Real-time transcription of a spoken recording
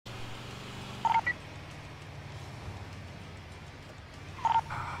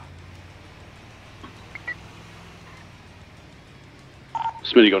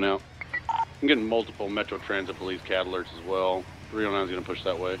Smitty, go now. I'm getting multiple Metro Transit Police CAD alerts as well. 309 is going to push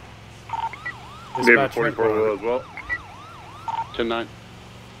that way. David 44 will as well. 10-9.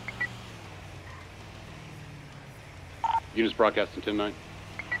 Units broadcasting 10-9.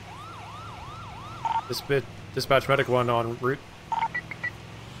 Dispatch medic 1 en route.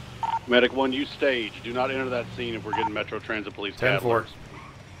 Medic 1, you stage. Do not enter that scene if we're getting Metro Transit Police CAD 10-4. alerts.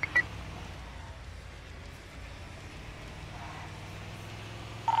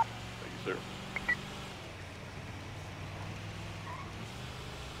 Thank you, sir.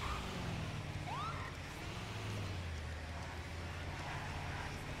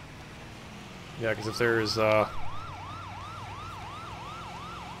 Yeah, because if there's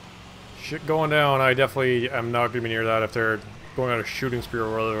shit going down, I definitely am not gonna be near that if they're going on a shooting spree or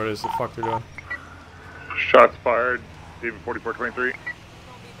whatever it is the fuck they're doing. Shots fired. David 4423.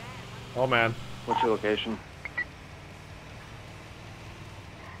 Oh man. What's your location?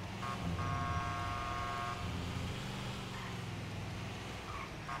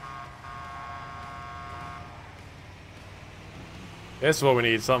 This is what we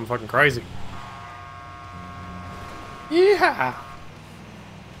need, something fucking crazy. Yeah.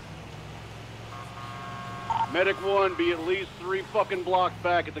 Medic 1, be at least 3 fucking blocks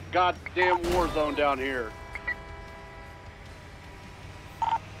back at the goddamn war zone down here.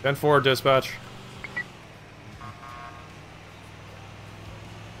 10-4 dispatch.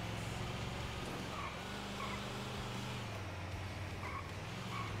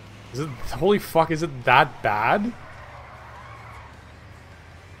 Is it, holy fuck, is it that bad?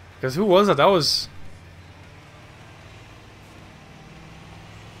 Because who was it? That was...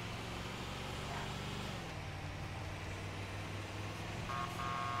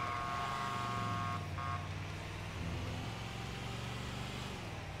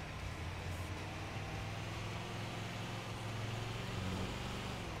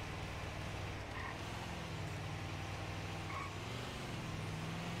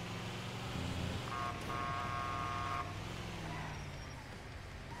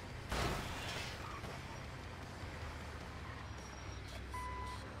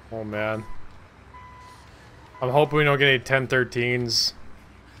 Oh man. I'm hoping we don't get any 10-13s.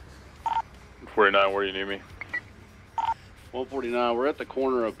 49, where do you need me? 149, we're at the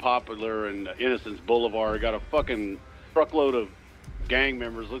corner of Popular and Innocence Boulevard. Got a fucking truckload of gang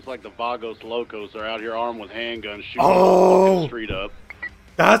members. Looks like the Vagos Locos are out here armed with handguns shooting the fucking street up.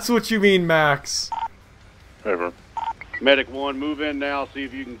 That's what you mean, Max. Over. Medic 1, move in now, see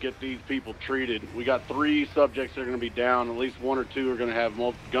if you can get these people treated. We got 3 subjects that are going to be down. At least 1 or 2 are going to have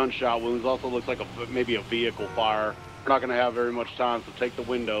gunshot wounds. Also looks like maybe a vehicle fire. We're not going to have very much time, so take the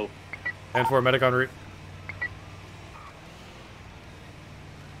window. 10-4 medic en route.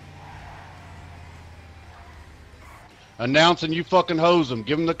 Announcing you fucking hose them.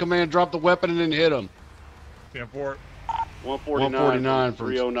 Give them the command, drop the weapon, and then hit them. 10-4. 149 from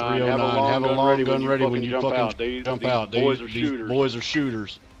 309. Have a long gun ready when you fucking jump out. These boys are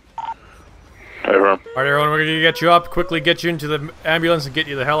shooters. Hey, Ron. Alright everyone, we're gonna get you up, quickly get you into the ambulance and get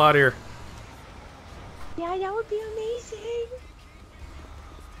you the hell out of here. Yeah, that would be amazing.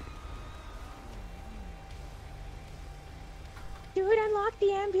 Dude, unlock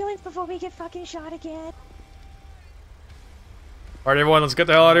the ambulance before we get fucking shot again. Alright everyone, let's get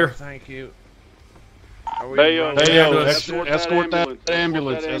the hell out of here. Thank you. Bayo, Escort escort that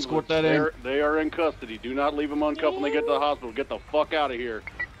ambulance. Escort that ambulance. They are in custody. Do not leave them uncuffed when they get to the hospital. Get the fuck out of here.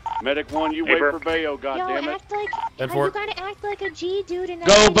 Medic 1, you wait for Bayo, goddammit. Yo, act like, you gotta act like a G, dude. And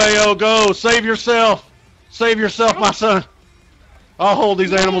go, Bayo, go. Save yourself. Save yourself, my son. I'll hold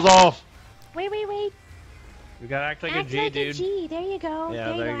these animals off. Wait. We gotta act like a G, like dude. A G. There you go.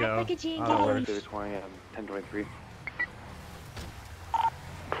 Yeah, there you go. Act like a G. Oh, Get him. 1023.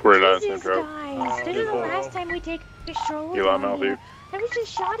 49 Jesus, Central. guys. This is the last time we take a stroll. Eli Malview. I was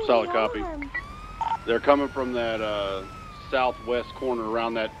just shot in Solid the copy. arm. They're coming from that southwest corner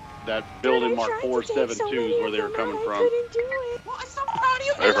around that building marked 472 is where they were coming from. Well, I'm so proud of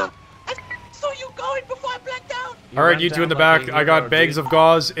you, Ella. I saw you going before I blacked out. Alright, you two in the back, I got bags of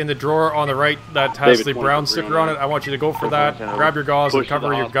gauze in the drawer on the right that has the brown sticker on it. I want you to go for that, grab your gauze and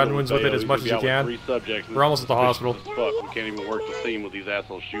cover your gun wounds with it as much as you can. We're almost at the hospital. Fuck, we can't even work the scene with these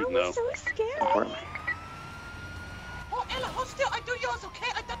assholes shooting though. So scared. Oh, Ella, hold still. I do yours,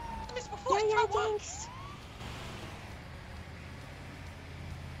 okay? I done this before. Yeah, thanks.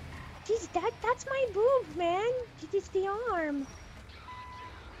 Jeez, that's my boob, man. It's the arm.